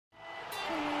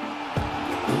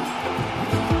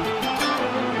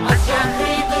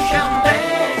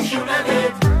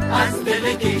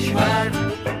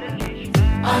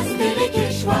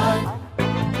کشور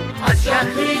از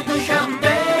شهری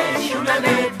دوشنبه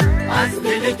شونمت از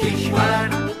دل کشور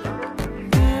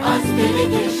از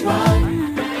دل کشور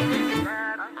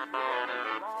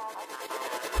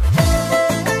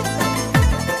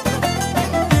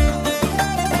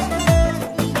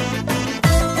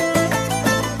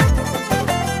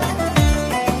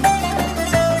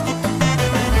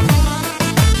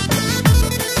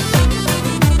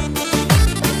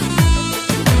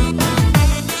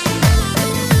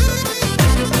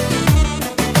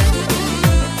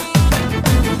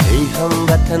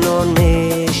هموطنان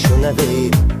شنوه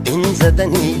این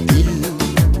زدنی دل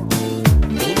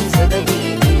این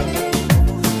زدنی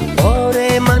دل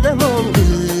بار منم آن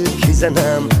دل که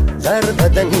زنم در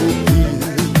بدنی دل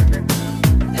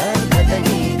در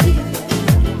بدنی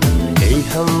دل ای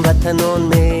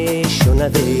هموطنان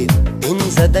شنوه این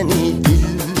زدنی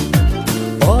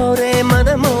دل بار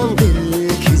منم آن دل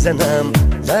که زنم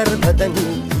در بدنی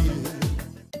دل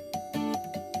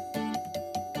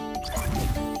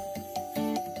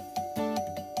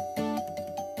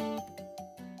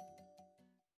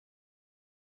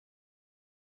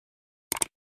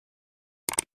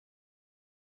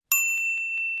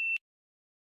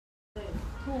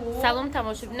سلام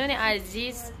تماشاچیان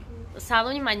عزیز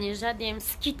салони манежа дем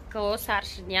скидка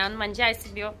саршидян манжа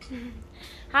себе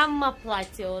hamma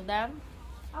платьеда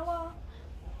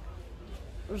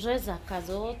уже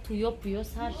заказал туё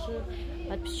сарши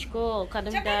подписчико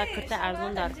кадам да карта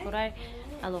арзон дар курай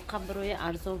алоқа барои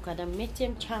арзон кадам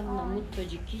метем чанд намуд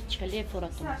тоҷики чале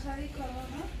форатум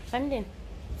фаҳмидем.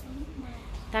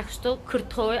 Так что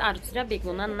куртҳои арзира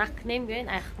бегона накунем, биёен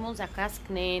айхмон заказ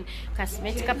кунем.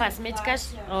 Косметика, пасметикаш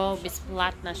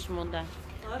бесплатно шумода.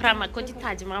 Промокоди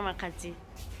таҷма мақади.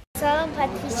 Салом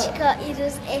подписчика,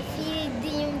 ирӯз эфири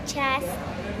димчас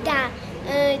да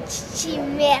чичи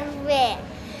мерве.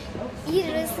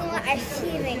 Ирӯз мо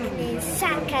эфире кунем,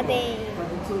 саркадем.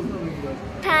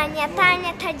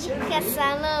 Таня таҷика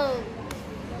салом.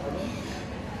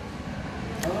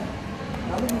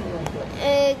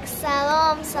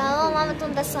 Салом,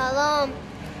 ҳаматон да салом.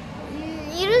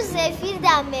 Ирӯз эфир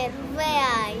да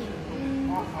мервеай.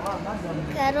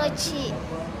 Короче,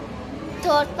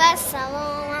 торпа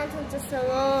салом, ҳаматон да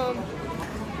салом.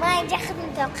 Ман инҷа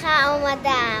худматоқа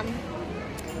омадам.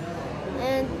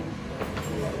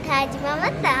 таҷмама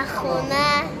дар хона.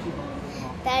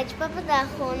 таҷбаба дар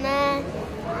хона.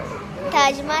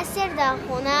 таҷмастер дар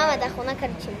хона ва дар хона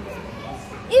короче.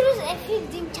 Ирӯз эфир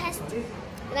димчаст.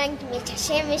 Ранг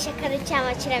мечашем, короче,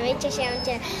 ҳамачира мечашем.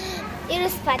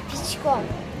 Ирӯз подписчико.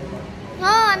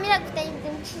 Амира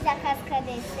гуфтем чӣ заказ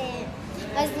кардем.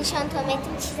 Аз нишонто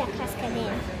метим чӣ заказ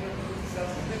кардем.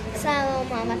 Салом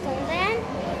ҳаматондан.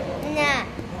 На,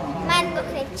 ман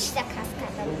гуфтем чӣ заказ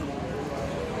кардам.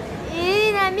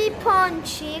 Ин ами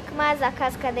пончик ман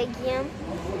заказ кардагиам.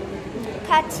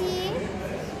 Кати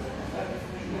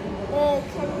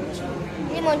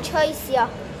лимончои сиёҳ.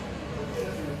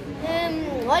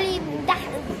 ولی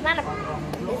من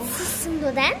سیستم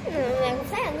دادن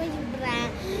گفتن انگوی برن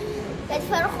بعد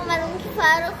فاروق اومدم که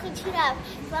فاروق چی رفت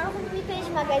فاروق میپیش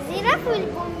مغازه رفت ولی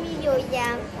بوم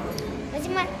میویم ولی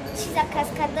من چی زکاز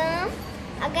کردم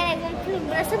اگر اگم پول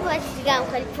برسه باید دیگه هم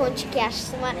خیلی پونچی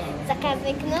کشت من زکاز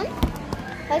میکنم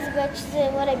باید باید چیز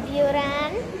ما را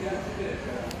بیارن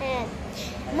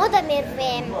мода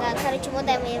мервем, короче,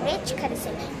 мода мерве,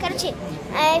 чикарисем. Короче,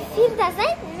 эфир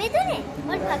дазай, медоне,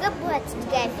 он пага будет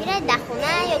дига эфира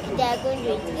дахона, ёки дагон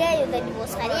ҷойдига, ё да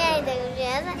либосхария, ё да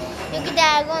ҷояза, ёки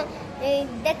дагон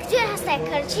дакҷой ҳаста,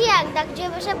 короче, як дакҷой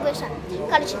боша боша.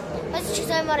 Короче, баъзи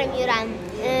чизои моро меёрам.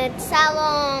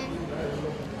 Салом.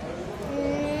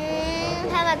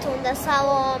 ҳаматон да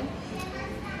салом.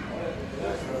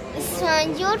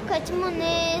 اسفندیار کتیمو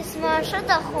نیست ماشا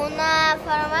دا خونه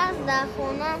فرامرز دا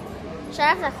خونه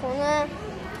شرف دا خونه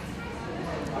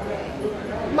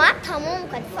ما تمام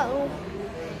کتی فروخ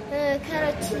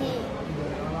کراچی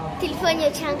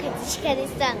تلفونی چند کتی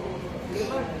شکریستن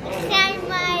خیلی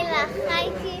مایلا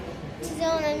خیلی که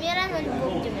چیزا اونا میارن ولی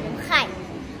بوم جمعیم خیلی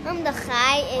هم دا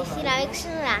خیلی ایفی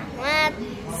لایکشون رحمت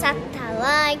 100 تا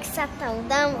لایک 100 تا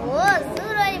بودم و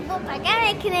زور ولی بو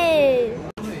پگه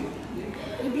میکنه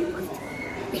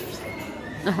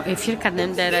эфир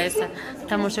кардем дайраиса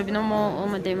тамошобино мо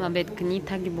омадем абедкунӣ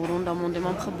таги боронда мондем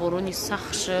ам хаб борони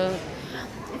сахт шуд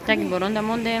таги боронда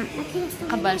мондем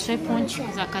қабалшои пончик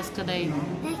заказ кадаи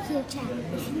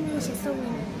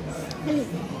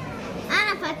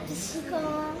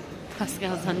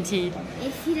пасгазанди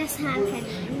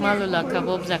малула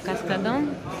кабоб заказ кардам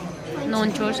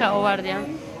нончоша овардем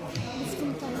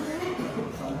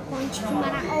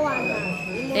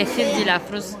эфир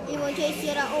дилафрӯз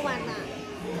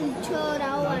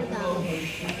چرا آوردن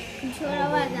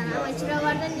اما چرا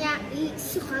آوردن یا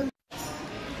سخن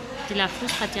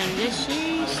تلفظ خطیانده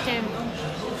شیشتم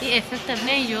این افکت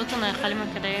نه ایجاتون خالی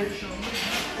من کرده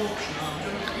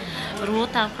رو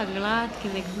تام خجالت که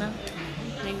میکنم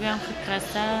میگم خود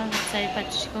کرسته سعی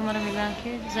پاتشکو مرا میگم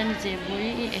که زنی زیبایی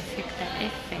این افکت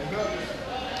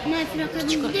نه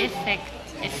افکت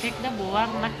افکت دا باور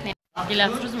نکنه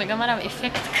تلفظ میگم مرا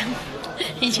افکت کن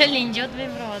اینجا لینجات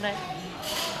بیم برادر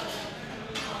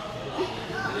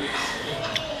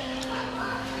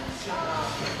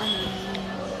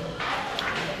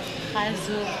خیلی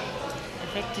زور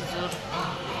افکت زور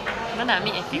من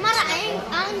همی افکت مرا این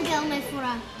انگل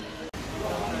میفورم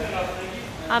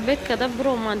عبید کده برو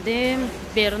اومدیم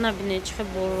بیرون نبینه چه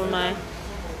برونه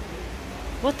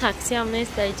با تاکسی هم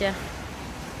نیست اینجا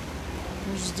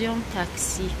مجدیم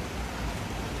تاکسی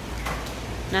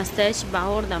نستایش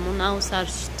بهار دمون او سر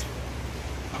شد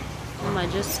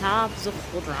مجا سبز و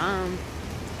خورم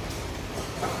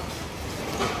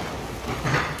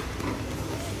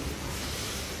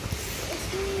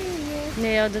نه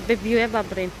یادت به بیوه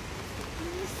ببریم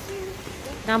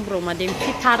نم برو اومدیم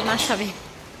که تر نشویم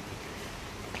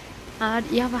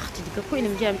یه وقتی دیگه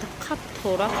کوینم جایم تا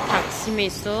قبل طرف تاکسی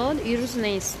میساد این روز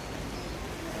نیست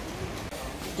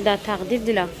در تقدیر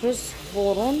دلافروز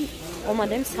بارون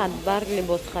اومدیم صدبرگ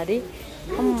لباس خرید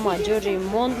اما مجا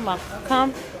ریموند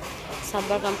محکم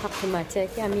صدبرگ هم قیمته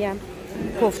که هم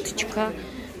کوفتچکا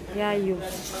یا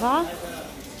یوفا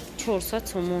 400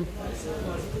 سومون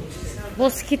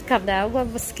بسکیت کرده و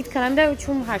بسکیت کردم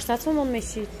چون 800 سومون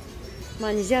میشید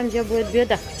منیجه همجا باید بیاد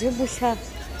دکجو بوشه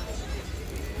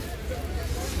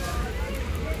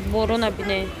بارون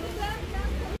نبینه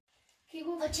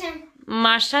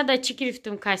مشهد چی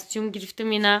گرفتم کاستوم گرفتم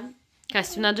اینا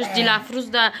کاستوم نداشت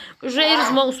دلافروز دا یه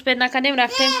روز ما اسپید نکردیم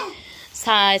رفتیم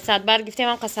صدبرگ گفتیم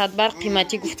هم که صدبرگ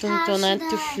قیمتی گفتم تونه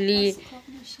توفلی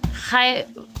خیلی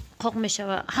قاق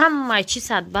میشه هم چی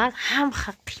صدبرگ هم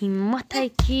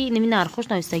قیمتی که نمی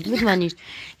نرخوش نویستگی بود منیش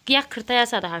یک کرته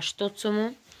 180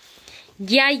 سومون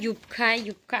یا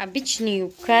یوبکا بیچنی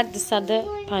یوبکا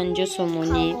 250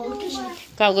 سومونی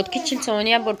کاغد که 40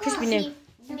 سومونی بار پیش بینیم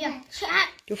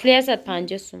توفلی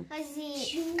 150 سوم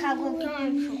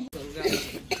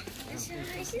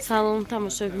سلام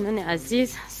تماشاگران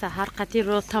عزیز سحر قطعی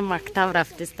رو تا مکتب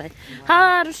رفتید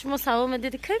هر شما سلام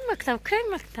دیدی کی مکتب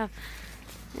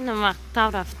اینا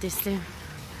مکتب رفتید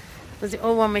بازی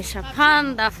اوه میشه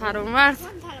 5 دفعه رو مرد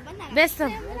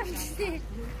بستم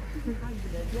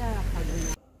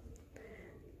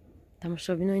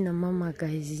تماشاگران اینا ما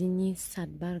مگازینی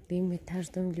صدبرگ دیم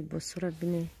میترسم لباس رو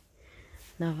بینه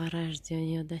نوارج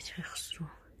یادش خسرو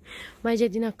ما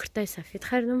جدینا کرتای سفید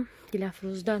خریدم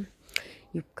دلافروزدان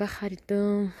یوبکا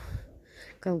خریدم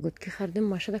کالگوتکی خریدم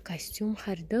ماشاءالله کاستوم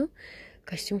خریدم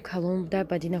کاستوم کالون بوده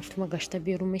بعد این هفته ما گشته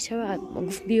بیارو میشه و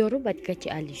گفت بیارو بعد گچی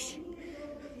علیش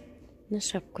نه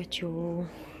شبکچی و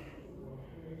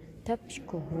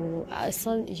تپشکو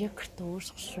اصلا یه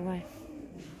کرتاورس خسروای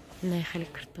نه خیلی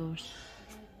کرتاورس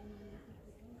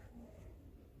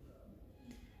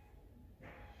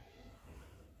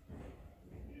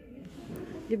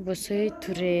لباسای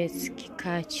турецкий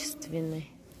качественный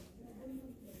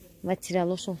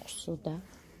материалошон хусуда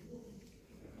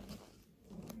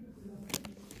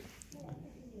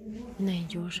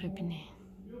найдешь обине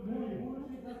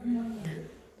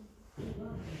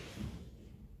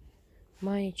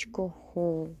маечко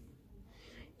хо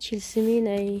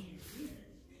чилсиминай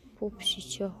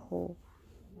попсича хо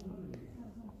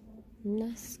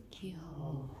носки хо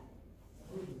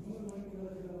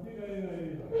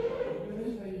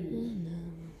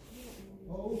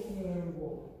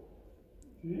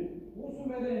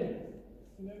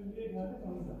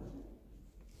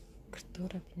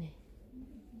Картора біне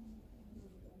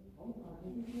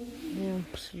Нем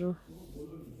псру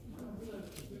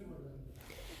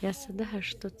Ясада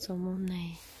 80 сомон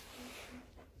не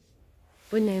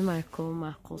Бу не марко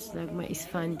мақусдаг ма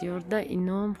исфандиорда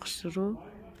инам псру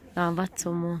 90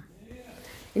 сомон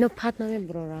Ино пат наме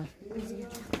брора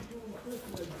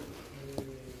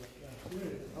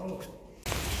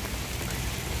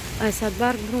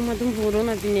صدبرگ برو اومدم بارون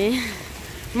نبینه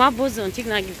ما باز زونتیک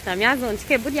نگرفتم یا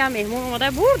زونتیک بود یا مهمون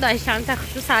اومده بردشم تا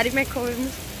خشو سری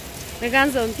میکنیم میگن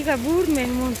زونتیک برد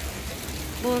مهمون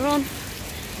بارون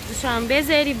دوشنبه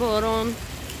زیری بارون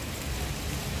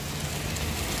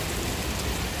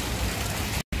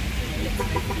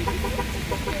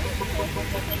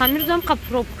هنوزم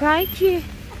قپروبکایی که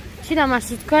چی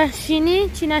دمشیدکا شینی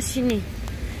چی نشینی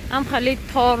هم خیلی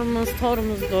تارمز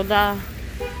داده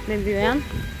میبیوین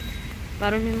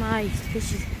برای ما ایست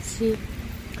کشی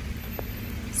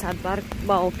صدبرگ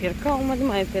با اوپرکا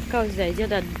اومدیم. اوپرکا از اینجا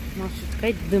در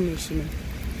مارشروتکای دو میشینیم.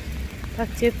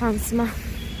 تاکسی پنسما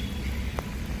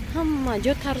همه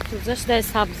جا تر توزش در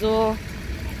سبزو.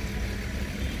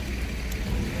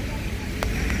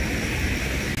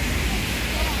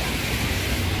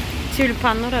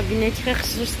 تولپانو را بینه که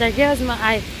خششتگی از ما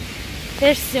ای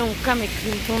پرسی اون کمی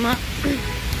کلینتونا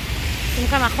اون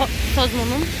کمی خود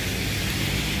سازمونم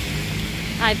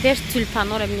ای پرس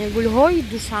تولپانو را بینه گل های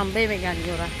دوشنبه بگن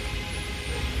یورا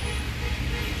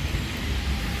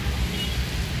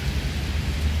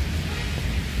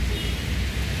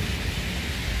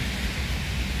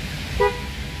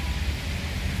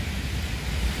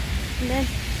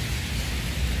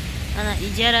انا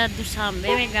ایجاره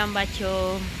دوشنبه میگم بچه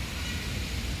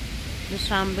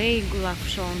دوشنبه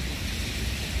گلافشان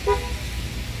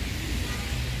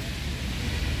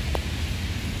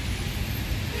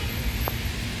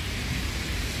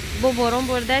با بارون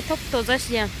برده توپ تازه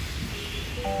شدیم